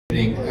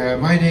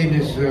My name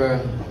is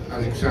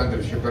Alexander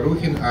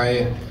Shaparuhin.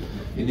 I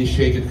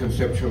initiated,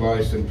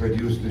 conceptualized and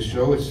produced the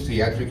show. It's a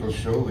theatrical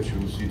show, which you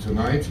will see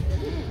tonight.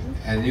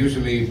 And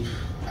usually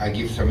I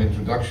give some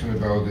introduction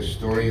about the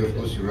story of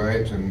PUssy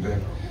Riot and the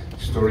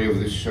story of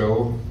this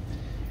show.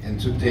 And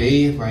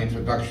today my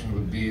introduction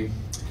would be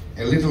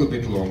a little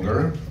bit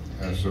longer.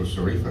 So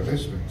sorry for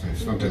this, but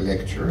it's not a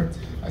lecture.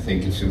 I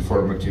think it's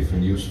informative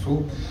and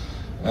useful.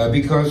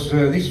 Because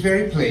this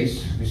very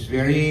place, this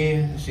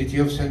very city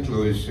of St.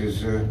 Louis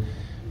is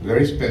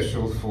very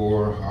special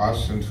for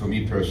us and for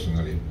me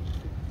personally.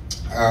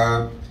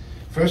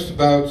 First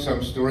about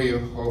some story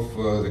of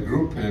the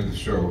group and the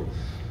show.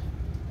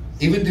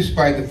 Even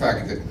despite the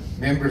fact that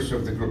members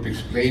of the group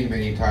explain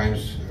many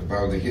times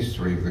about the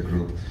history of the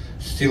group,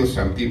 still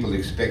some people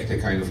expect a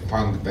kind of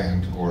punk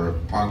band or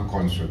punk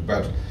concert.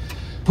 But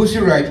PUssy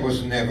Riot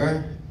was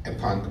never a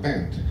punk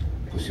band.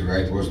 PUssy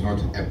Riot was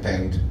not a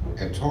band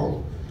at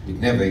all. It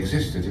never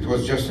existed. It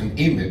was just an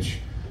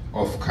image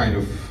of kind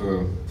of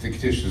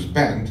fictitious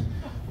band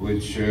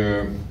which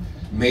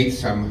made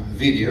some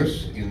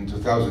videos in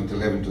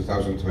 2011,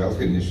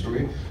 2012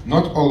 initially.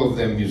 Not all of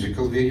them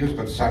musical videos,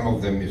 but some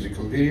of them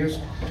musical videos.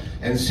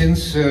 And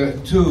since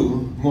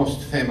two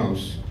most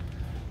famous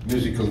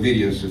musical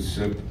videos, it's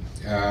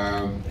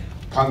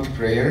Punk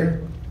Prayer,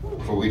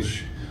 for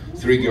which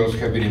 3 girls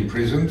have been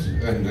imprisoned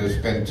and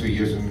spent 2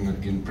 years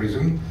in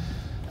prison,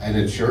 and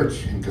a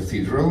church in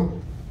cathedral.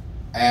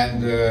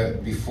 And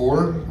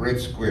before, Red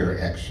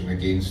Square action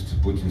against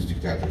Putin's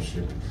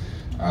dictatorship,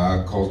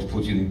 called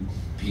Putin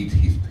peed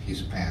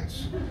his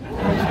pants.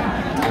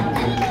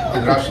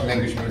 In Russian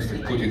language means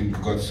that Putin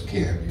got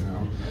scared, you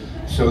know.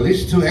 So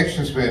these two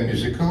actions were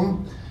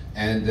musical,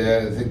 and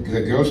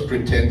the girls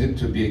pretended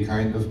to be a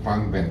kind of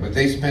punk band. But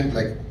they spent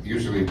like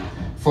usually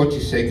 40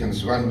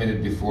 seconds, 1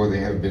 minute before they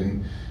have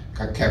been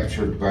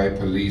captured by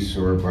police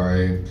or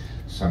by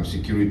some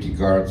security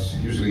guards,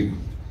 usually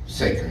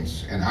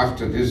seconds. And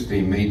after this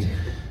they made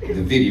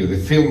the video. The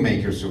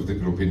filmmakers of the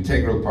group,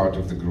 integral part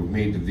of the group,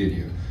 made the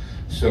video.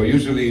 So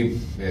usually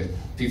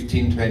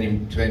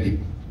 15, 20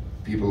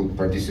 people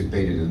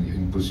participated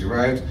in PUssy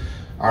Riot.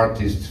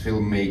 Artists,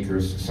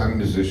 filmmakers, some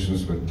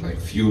musicians, but like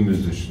few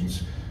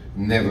musicians.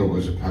 Never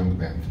was a punk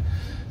band.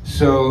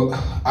 So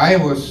I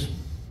was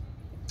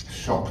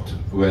shocked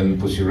when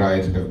PUssy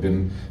Riot have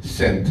been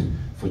sent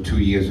for 2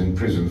 years in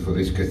prison for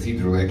this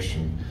cathedral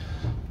action.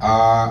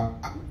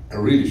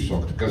 Really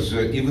shocked, because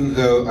even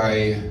though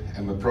I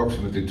am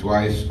approximately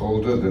twice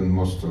older than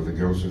most of the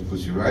girls of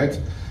PUssy Riot,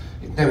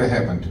 it never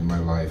happened in my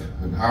life.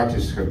 And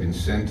artists have been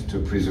sent to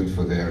prison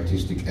for their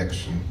artistic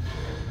action.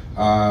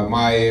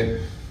 My,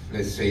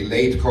 let's say,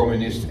 late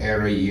communist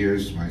era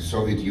years, my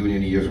Soviet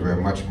Union years were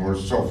much more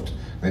soft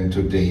than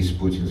today's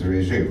Putin's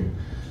regime.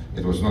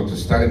 It was not the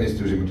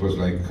Stalinist regime, it was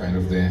like kind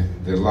of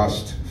the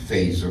last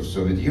phase of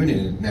Soviet Union.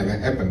 It never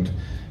happened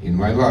in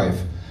my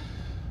life.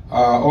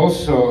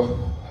 Also,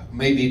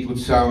 maybe it would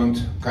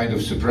sound kind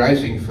of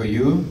surprising for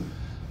you,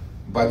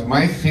 but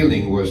my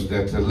feeling was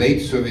that the late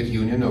Soviet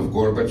Union of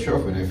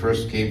Gorbachev, when I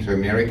first came to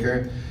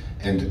America,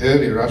 and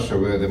early Russia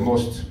were the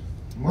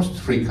most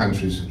free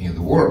countries in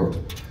the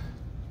world.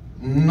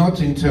 Not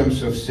in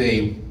terms of,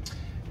 say,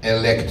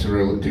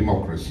 electoral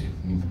democracy,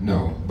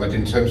 no, but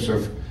in terms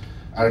of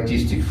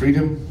artistic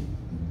freedom,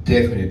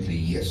 definitely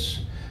yes.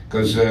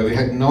 Because we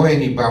had no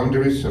any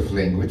boundaries of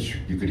language.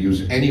 You could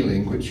use any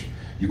language,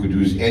 you could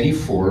use any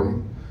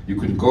form. You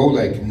could go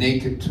like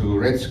naked to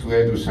Red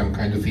Square, do some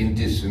kind of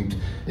indecent,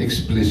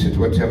 explicit,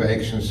 whatever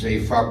action, say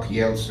fuck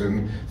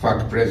Yeltsin,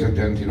 fuck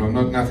president, you know,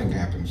 nothing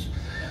happens.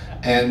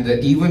 And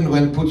even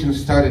when Putin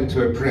started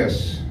to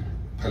oppress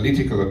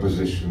political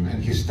opposition,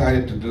 and he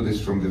started to do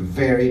this from the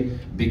very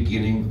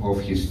beginning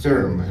of his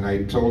term, and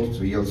I told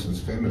to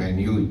Yeltsin's family, I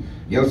knew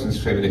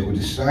Yeltsin's family who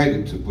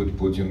decided to put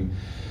Putin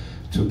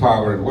to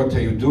power. What are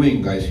you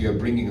doing, guys? You are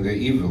bringing the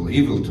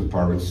evil to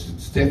power.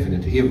 It's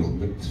definite evil,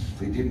 but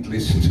they didn't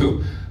listen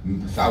to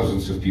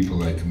thousands of people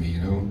like me, you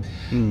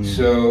know.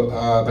 So,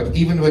 but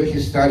even when he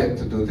started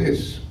to do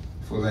this,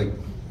 for like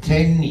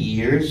 10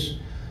 years,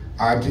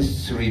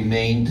 artists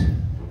remained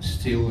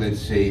still, let's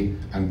say,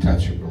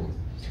 untouchable.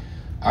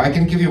 I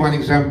can give you one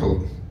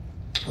example.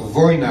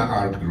 Voina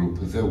art group,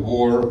 the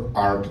war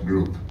art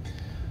group,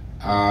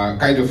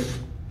 kind of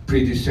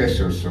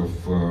predecessors of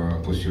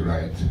PUssy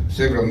Riot.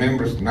 Several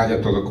members, Nadia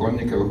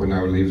Tolokonnikova, who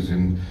now lives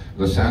in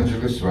Los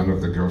Angeles, one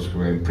of the girls who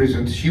were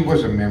imprisoned, she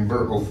was a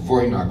member of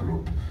Voina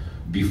group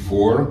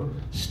before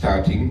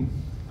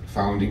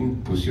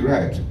founding PUssy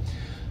Riot.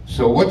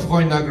 So what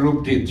Voina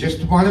group did, just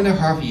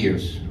 1.5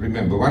 years,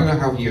 remember,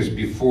 1.5 years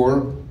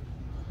before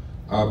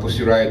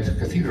PUssy Riot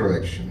cathedral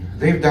action,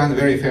 they've done a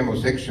very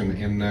famous action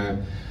in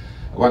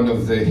one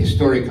of the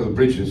historical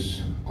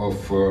bridges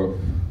of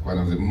one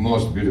of the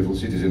most beautiful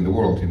cities in the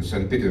world, in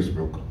St.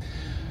 Petersburg.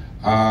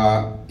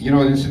 You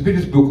know, in St.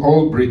 Petersburg,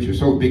 all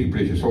bridges, all big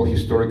bridges, all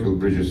historical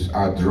bridges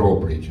are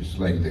drawbridges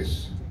like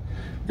this.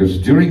 Because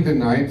during the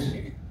night,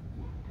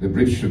 the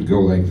bridge should go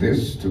like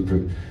this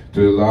to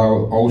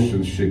allow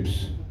ocean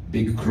ships,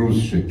 big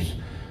cruise ships,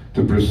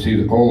 to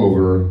proceed all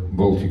over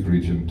Baltic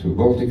region, to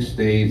Baltic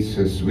states,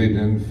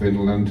 Sweden,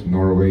 Finland,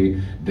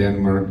 Norway,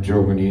 Denmark,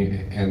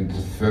 Germany, and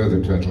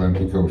further to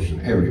Atlantic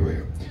Ocean,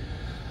 everywhere.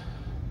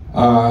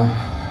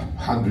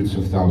 Hundreds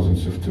of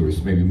thousands of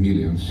tourists, maybe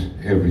millions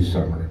every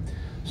summer.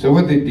 So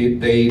what they did,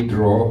 they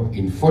draw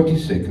in 40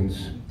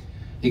 seconds,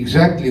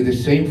 exactly the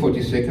same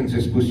 40 seconds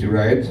as PUssy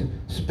Riot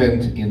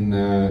spent in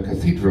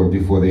cathedral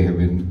before they have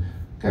been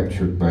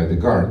captured by the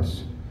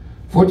guards.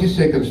 40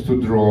 seconds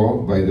to draw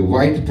by the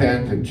white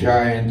pant, a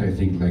giant, I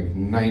think like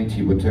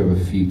 90 whatever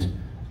feet,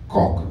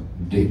 cock,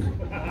 dick,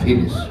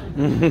 penis.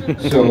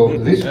 So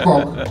this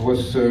cock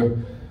was,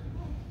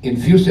 in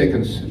few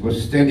seconds, it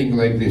was standing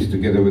like this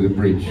together with a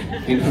bridge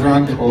in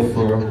front of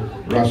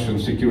Russian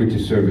security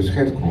service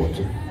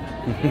headquarters.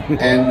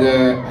 And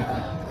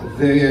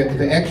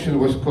the action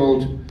was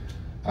called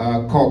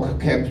cock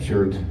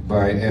captured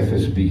by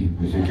FSB,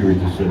 the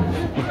security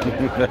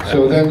service.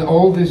 So then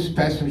all these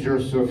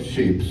passengers of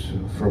ships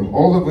from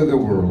all over the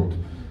world,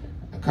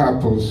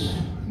 couples,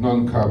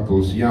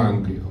 non-couples,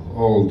 young,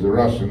 old,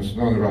 Russians,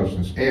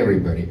 non-Russians,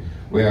 everybody,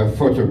 were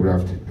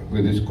photographed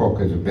with this cock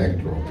as a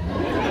backdrop.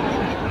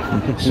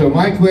 So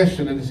my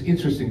question, and it's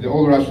interesting that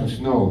all Russians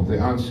know the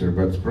answer,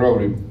 but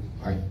probably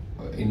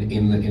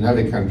in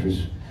other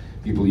countries,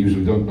 people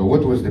usually don't know.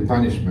 What was the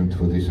punishment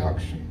for this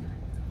action?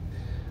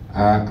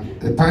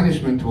 The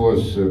punishment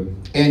was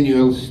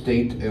annual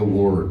state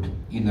award,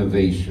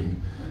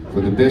 innovation,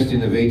 for the best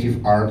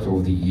innovative art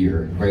of the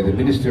year by the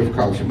Minister of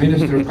Culture.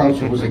 Minister of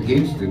Culture was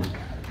against it,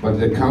 but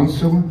the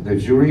council, the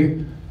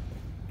jury,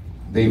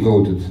 they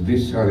voted.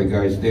 These are the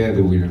guys, they're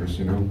the winners,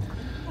 you know.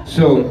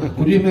 So,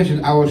 could you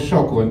imagine our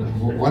shock when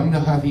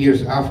 1.5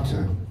 years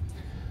after,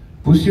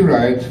 PUssy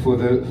Riot, for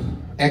the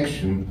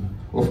action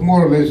of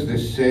more or less the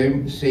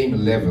same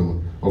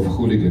level of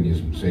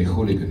hooliganism, say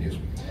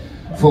hooliganism,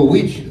 for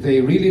which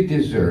they really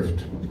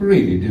deserved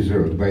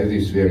by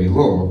this very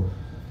law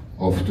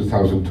of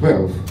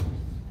 2012,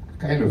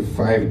 kind of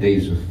 5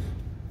 days of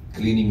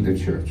cleaning the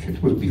church.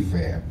 It would be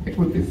fair,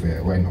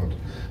 why not?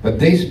 But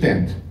they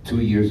spent 2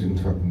 years in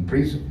fucking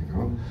prison, you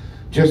know,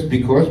 just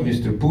because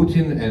Mr.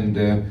 Putin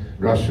and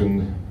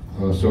Russian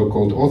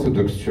so-called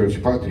Orthodox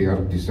Church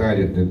Patriarch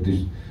decided that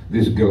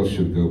this girl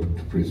should go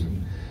to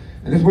prison.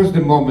 And it was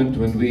the moment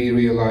when we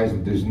realized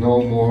that there's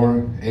no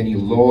more any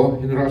law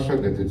in Russia,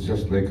 that it's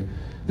just like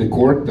the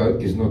court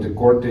is not a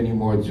court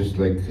anymore, it's just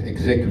like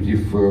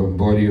executive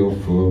body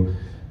of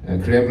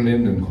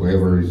Kremlin and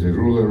whoever is the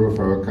ruler of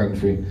our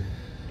country.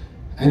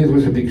 And it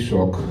was a big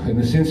shock.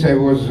 And since I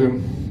was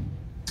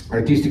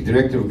artistic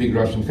director of big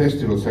Russian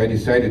festivals, I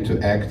decided to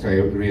act. I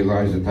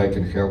realized that I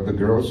can help the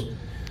girls,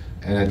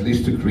 and at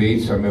least to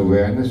create some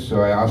awareness.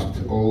 So I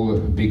asked all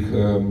big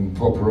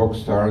pop rock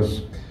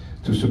stars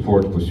to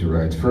support PUssy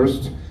Riot.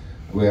 First,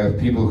 we have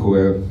people who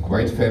were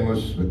quite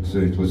famous, but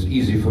it was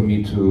easy for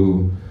me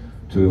to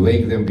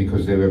wake them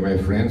because they were my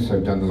friends.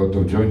 I've done a lot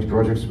of joint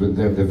projects with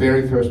them. The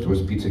very first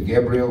was Peter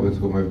Gabriel, with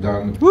whom I've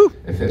done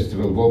a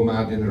festival,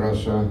 WOMAD in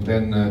Russia.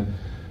 Then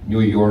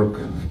New York,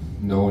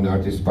 known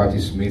artist Patti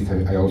Smith.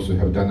 I also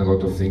have done a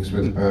lot of things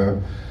with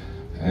her,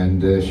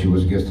 and she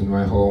was guest in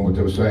my home,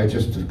 whatever. So I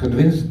just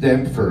convinced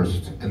them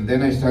first, and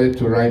then I started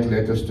to write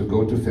letters, to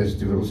go to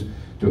festivals,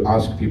 to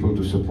ask people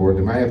to support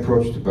them. I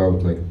approached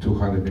about like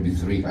 200, maybe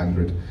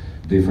 300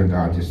 different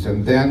artists,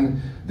 and then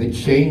the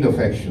chain of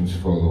actions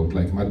followed.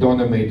 Like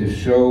Madonna made a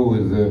show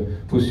with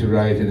PUssy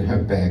Riot in her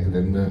bag,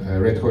 then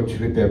Red Hot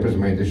Chili Peppers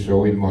made a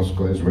show in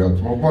Moscow as well,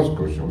 small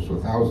Moscow shows, so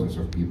thousands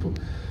of people.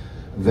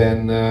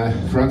 Then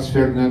Franz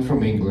Ferdinand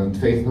from England,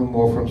 Faith No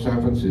More from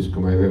San Francisco,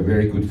 my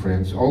very good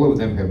friends, all of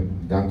them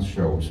have done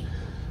shows.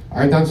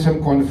 I've done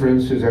some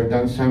conferences, I've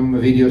done some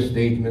video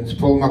statements.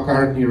 Paul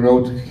McCartney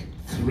wrote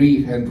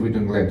 3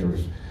 handwritten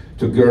letters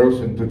to girls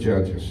and to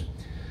judges.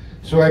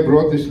 So I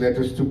brought these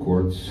letters to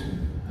courts,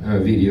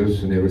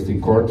 videos and everything.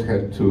 Court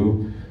had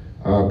to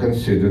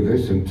consider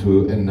this and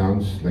to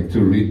announce, like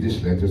to read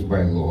these letters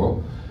by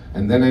law.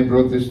 And then I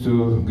brought this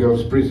to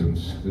girls'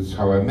 prisons. That's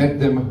how I met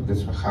them,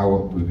 that's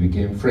how we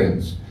became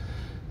friends.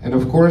 And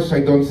of course,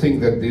 I don't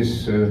think that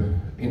this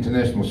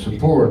international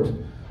support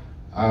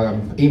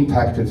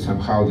impacted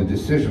somehow the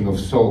decision of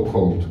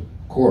so-called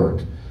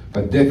court,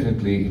 but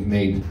definitely it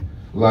made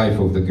life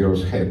of the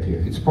girls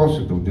happier. It's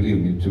possible, believe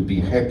me, to be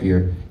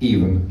happier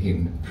even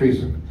in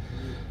prison.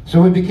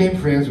 So we became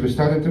friends, we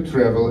started to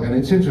travel, and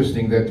it's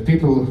interesting that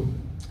people,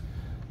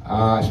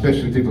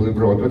 especially people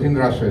abroad, but in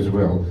Russia as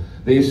well,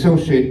 they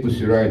associate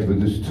PUssy Riot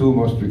with these 2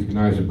 most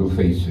recognizable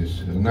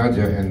faces,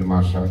 Nadia and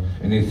Masha,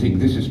 and they think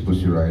this is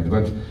PUssy Riot.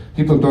 But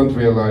people don't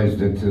realize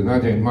that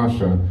Nadia and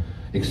Masha,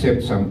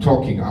 except some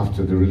talking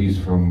after the release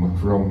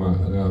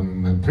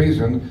from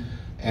prison,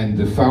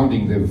 and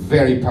founding the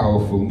very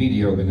powerful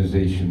media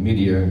organization,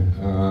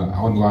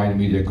 online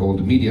media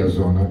called Media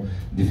Zona,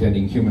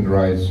 defending human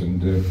rights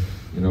and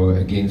you know,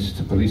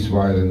 against police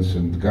violence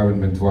and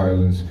government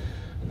violence.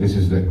 This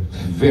is the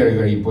very,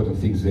 very important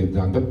things they've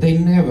done. But they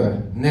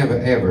never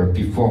ever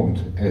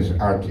performed as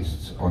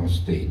artists on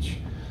stage.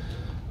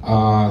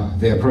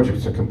 Their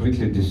projects are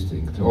completely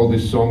distinct. All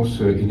these songs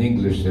in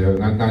English, they are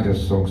neither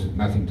songs,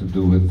 nothing to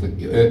do with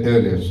the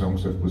earlier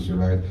songs of PUssy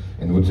Riot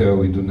and whatever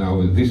we do now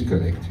with this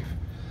collective.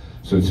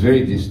 So it's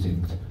very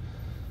distinct.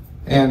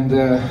 And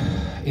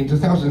in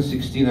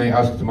 2016, I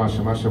asked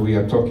Masha, we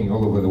are talking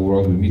all over the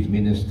world, we meet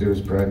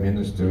ministers, prime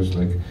ministers,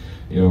 like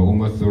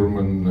Uma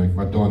Thurman, like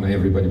Madonna,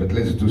 everybody, but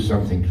let's do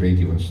something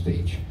creative on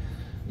stage.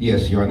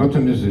 Yes, you are not a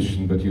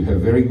musician, but you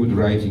have very good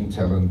writing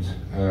talent,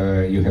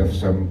 you have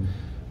some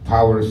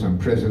power, some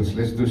presence,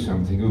 let's do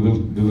something.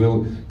 We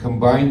will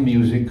combine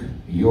music,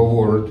 your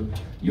word,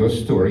 your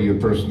story, your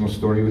personal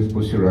story with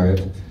PUssy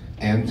Riot,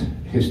 and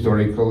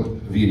historical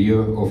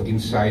video of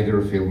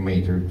insider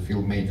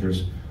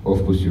filmmakers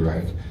of PUssy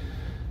Riot.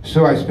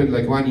 So I spent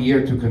like 1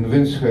 year to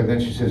convince her, then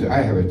she says,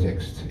 I have a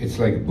text, it's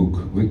like a book,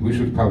 we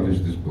should publish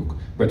this book.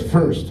 But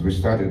first we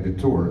started the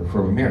tour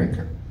from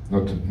America,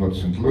 not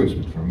St. Louis,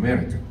 but from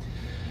America.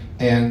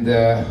 And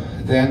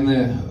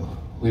then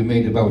we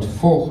made about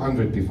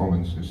 400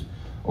 performances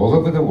all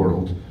over the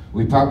world.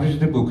 We published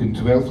the book in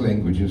 12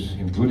 languages,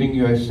 including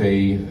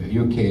USA,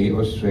 UK,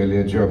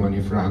 Australia,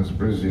 Germany, France,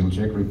 Brazil,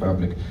 Czech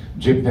Republic,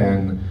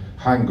 Japan,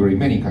 Hungary,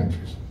 many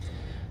countries.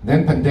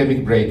 Then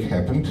pandemic break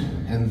happened,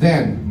 and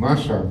then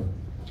Masha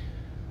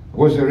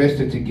was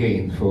arrested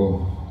again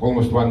for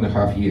almost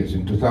 1.5 years,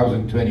 in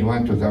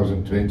 2021,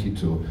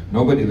 2022.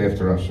 Nobody left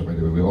Russia, by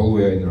the way, we all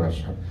were in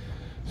Russia.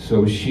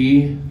 So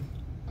she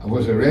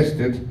was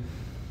arrested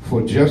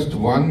for just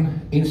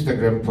one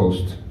Instagram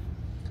post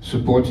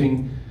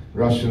supporting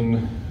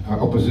Russian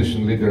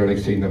opposition leader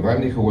Alexei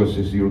Navalny, who was,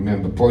 as you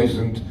remember,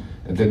 poisoned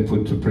and then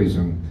put to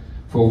prison,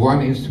 for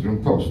one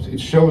Instagram post. It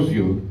shows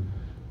you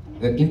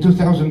that in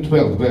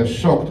 2012 we are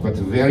shocked but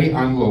very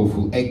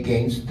unlawful,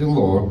 against the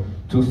law,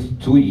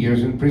 2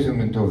 years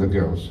imprisonment of the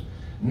girls.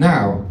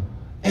 Now,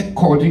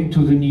 according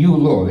to the new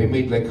law, they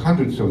made like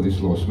hundreds of these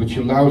laws, which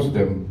allows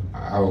them,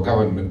 our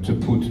government, to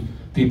put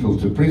people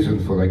to prison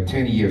for like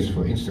 10 years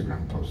for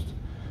Instagram post,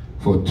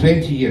 for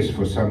 20 years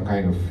for some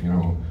kind of,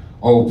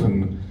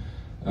 open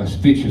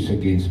speeches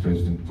against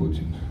President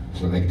Putin.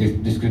 So like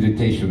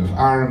discreditation of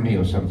army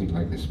or something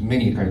like this,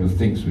 many kind of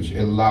things which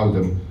allow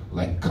them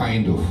like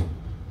kind of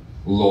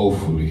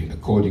lawfully,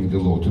 according to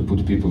the law, to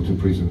put people to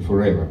prison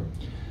forever.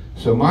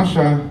 So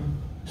Masha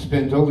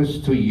spent all these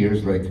 2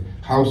 years like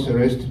house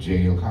arrest,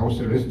 jail, house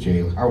arrest,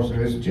 jail, house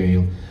arrest,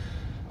 jail,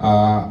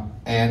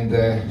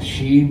 and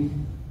she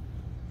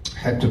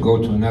had to go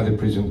to another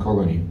prison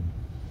colony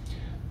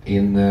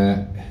in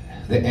the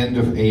end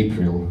of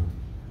April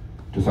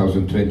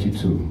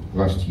 2022,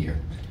 last year.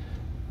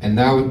 And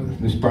now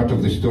this part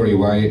of the story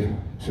why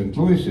St.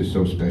 Louis is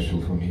so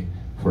special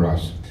for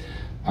us.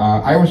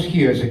 I was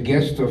here as a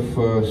guest of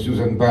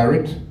Susan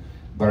Barrett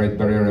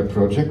Barrera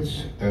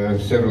Projects,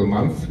 several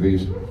months. We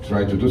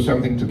tried to do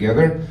something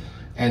together,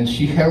 and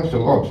she helped a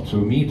lot to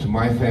me, to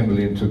my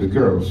family, and to the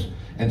girls.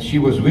 And she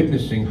was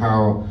witnessing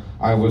how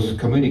I was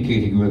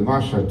communicating with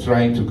Masha,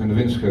 trying to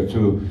convince her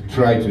to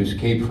try to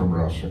escape from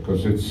Russia,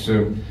 because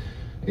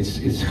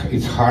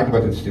it's hard,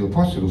 but it's still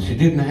possible. She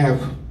didn't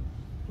have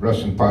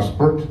Russian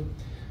passport.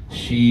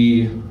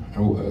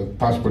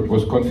 Passport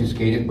was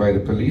confiscated by the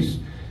police.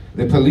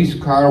 The police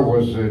car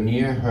was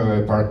near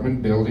her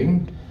apartment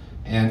building,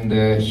 and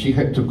she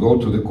had to go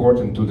to the court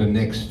and to the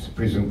next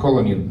prison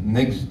colony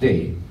next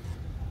day.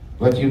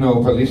 But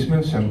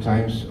policemen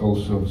sometimes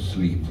also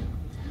sleep.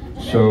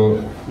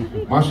 So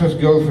Masha's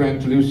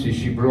girlfriend Lucy,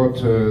 she brought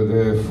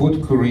the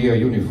food courier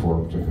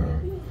uniform to her.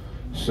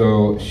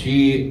 So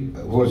she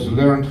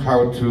learned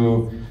how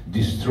to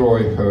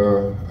destroy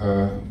her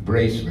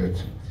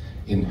bracelet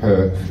in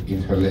her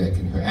leg,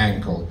 in her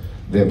ankle,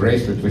 the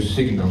bracelet which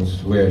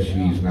signals where she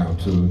is now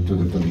to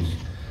the police.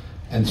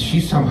 And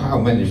she somehow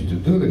managed to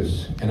do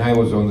this. And I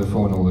was on the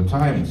phone all the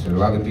time, and so a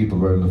lot of people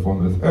were on the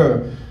phone with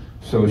her.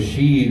 So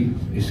she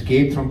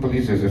escaped from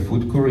police as a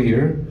food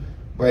courier.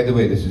 By the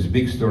way, this is a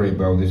big story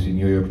about this in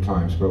New York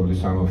Times. Probably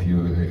some of you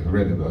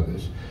read about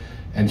this.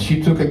 And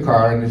she took a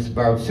car, and it's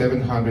about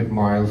 700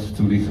 miles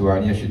to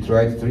Lithuania. She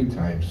tried 3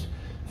 times.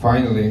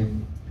 Finally,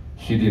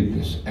 she did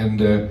this.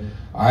 And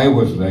I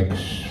was like,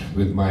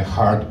 with my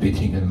heart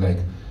beating and like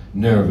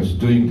nervous,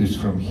 doing this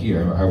from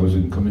here. I was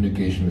in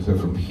communication with her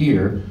from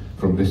here,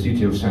 from the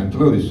city of St.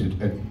 Louis,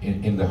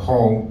 in the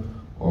home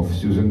of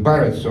Susan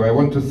Barrett. So I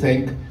want to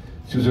thank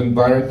Susan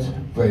Barrett.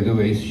 By the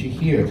way, is she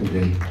here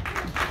today?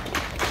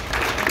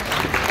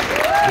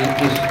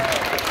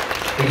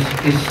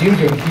 Is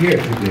Susan here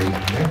today?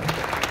 Yeah?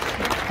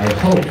 I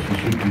hope she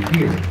should be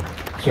here.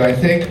 So I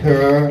thank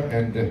her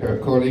and her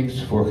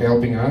colleagues for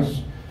helping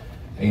us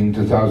in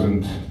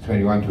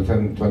 2021,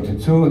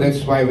 2022.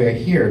 That's why we're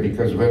here,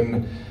 because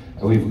when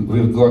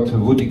we've got a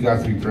Woody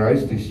Guthrie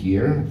Prize this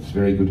year. It's a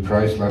very good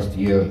prize. Last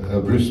year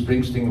Bruce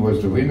Springsteen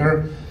was the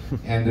winner,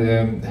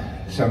 and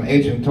some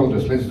agent told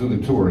us, let's do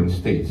the tour in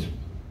States.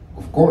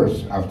 Of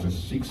course, after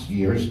 6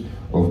 years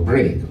of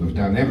break, we've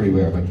done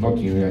everywhere, but not in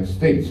the United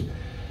States.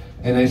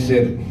 And I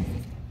said,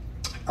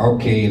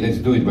 okay, let's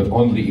do it, but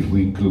only if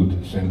we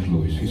include St.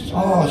 Louis. He says,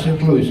 oh,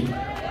 St. Louis,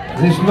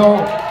 there's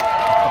no...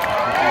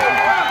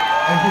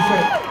 And he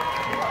said,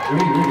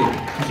 really,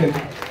 he said,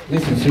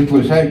 listen, Simple,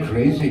 is that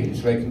crazy?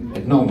 It's like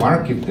no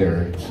market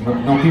there. It's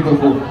no people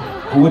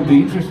who would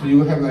be interested.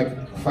 You have like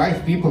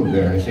 5 people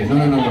there. I say,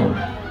 no.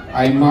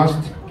 I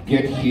must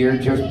get here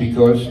just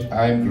because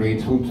I'm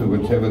grateful to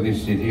whatever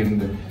this city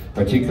and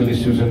particularly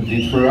Susan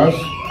did for us.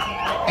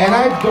 And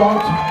I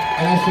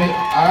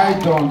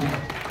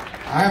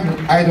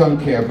don't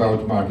care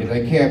about market.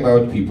 I care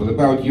about people,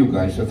 about you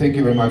guys. So thank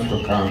you very much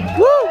for coming.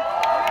 Woo!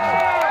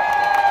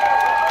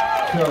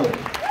 So,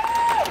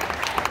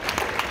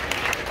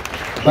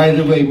 by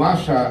the way,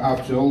 Masha,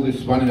 after all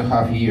this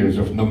 1.5 years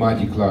of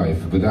nomadic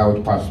life,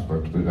 without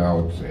passport,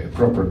 without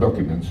proper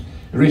documents,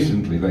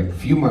 recently, like a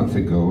few months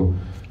ago,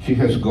 she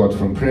has got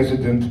from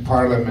President,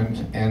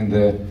 Parliament, and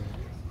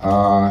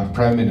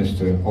Prime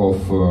Minister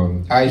of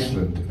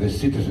Iceland, the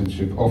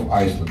citizenship of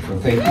Iceland. So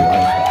thank you,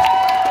 Iceland.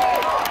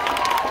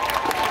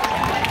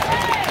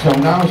 So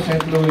now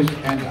St. Louis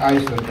and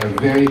Iceland are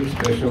very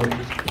special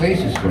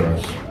places for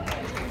us.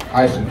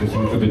 Iceland is a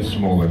little bit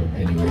smaller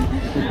anyway.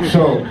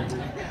 So,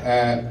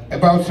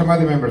 about some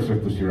other members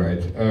of PUssy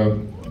Riot.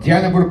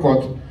 Diana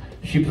Burkot,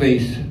 she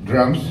plays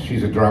drums,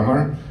 she's a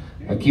drummer,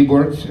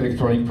 keyboards,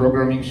 electronic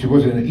programming. She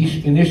was an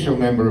initial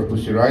member of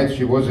PUssy Riot.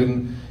 She was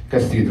in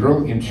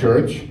Cathedral, in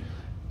church,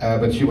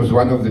 but she was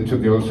one of the 2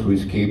 girls who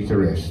escaped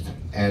arrest.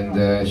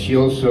 And she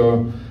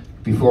also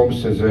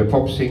performs as a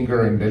pop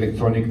singer and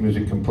electronic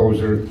music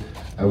composer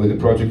with a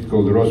project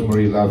called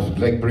Rosemary Loves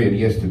Blackberry, and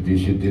yesterday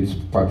she did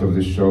part of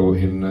the show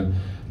in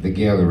the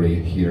gallery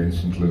here in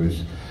St.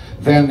 Louis.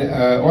 Then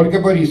Olga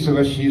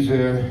Borisova, she's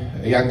a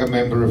younger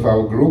member of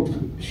our group.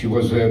 She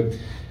was a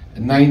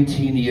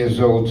 19 years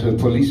old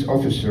police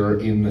officer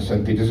in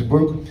St.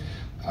 Petersburg,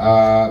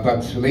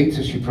 but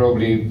later she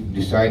probably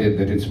decided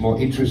that it's more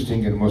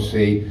interesting and more,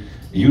 say,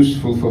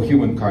 useful for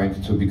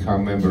humankind to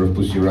become a member of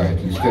PUssy Riot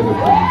instead of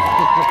police.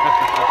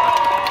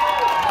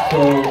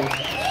 So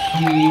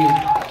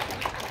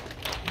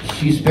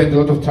she spent a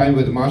lot of time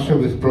with Masha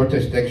with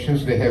protest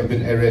actions. They have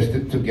been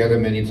arrested together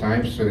many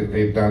times. So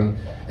they've done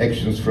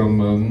actions from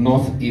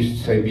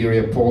northeast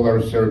Siberia,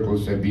 Polar Circle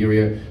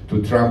Siberia,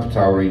 to Trump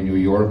Tower in New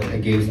York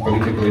against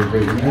political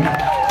imprisonment.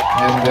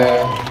 And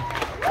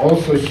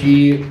also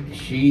she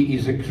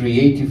is a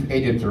creative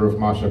editor of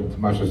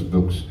Masha's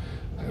books.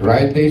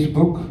 Riot Day's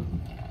book,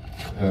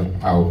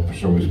 our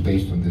show is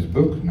based on this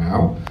book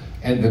now,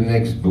 and the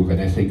next book,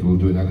 and I think we'll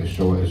do another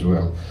show as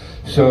well.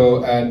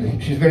 So, and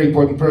she's a very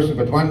important person,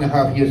 but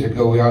 1.5 years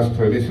ago we asked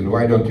her, listen,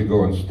 why don't you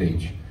go on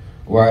stage?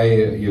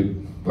 Why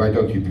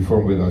don't you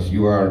perform with us?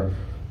 You are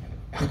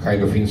a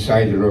kind of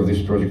insider of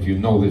this project, you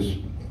know this,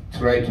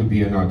 try to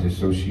be an artist.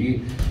 So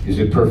she is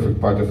a perfect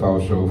part of our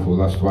show for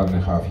the last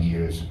 1.5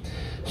 years.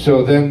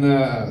 So then,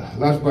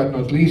 last but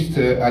not least,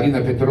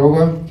 Alina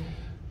Petrova,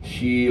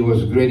 she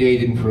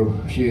graduated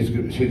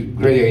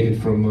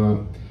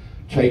from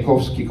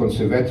Tchaikovsky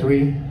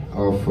Conservatory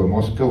of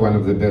Moscow, one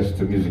of the best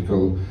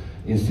musical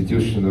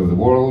institutions of the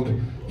world.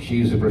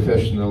 She is a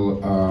professional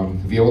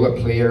viola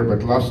player,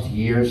 but last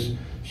years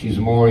she's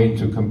more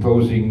into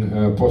composing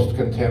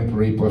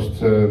post-contemporary,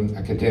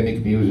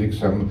 post-academic music,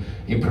 some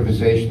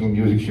improvisational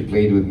music. She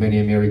played with many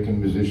American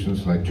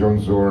musicians like John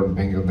Zorn,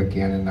 Bengal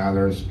McCann, and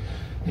others.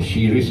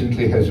 She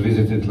recently has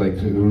visited like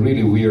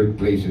really weird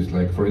places,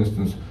 like for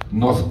instance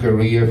North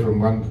Korea from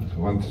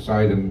one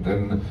side and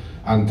then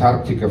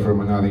Antarctica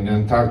from another. In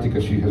Antarctica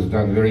she has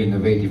done very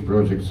innovative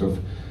projects of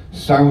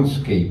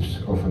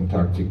soundscapes of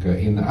Antarctica.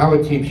 In our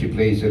team she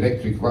plays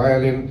electric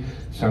violin,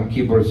 some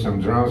keyboards, some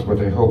drums, but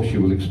I hope she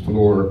will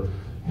explore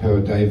her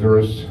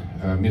diverse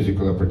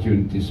musical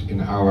opportunities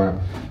in our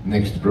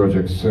next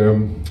projects.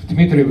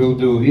 Dmitry will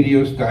do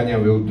videos, Tanya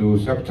will do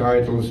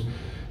subtitles,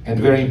 and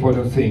very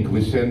important thing,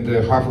 we send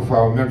half of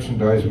our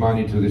merchandise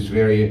money to this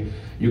very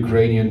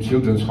Ukrainian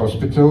children's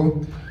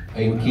hospital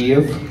in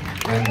Kiev,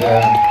 and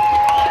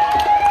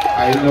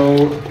I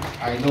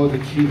know the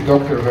chief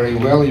doctor very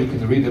well. You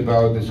can read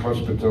about this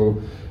hospital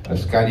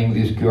scanning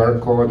this QR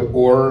code,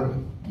 or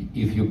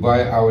if you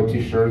buy our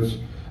t-shirts,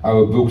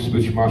 our books,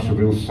 which Masha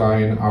will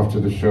sign after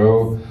the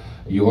show,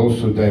 you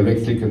also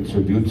directly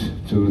contribute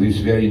to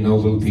these very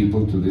noble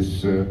people, to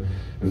this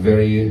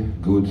very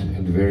good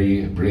and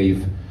very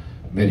brave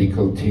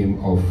medical team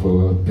of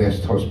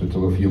Best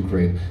Hospital of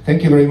Ukraine.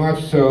 Thank you very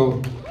much.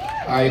 So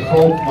I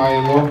hope my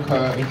long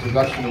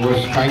introduction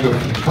was kind of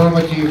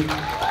informative.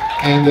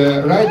 And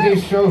Riot Day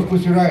show of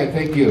PUssy Riot.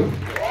 Thank you.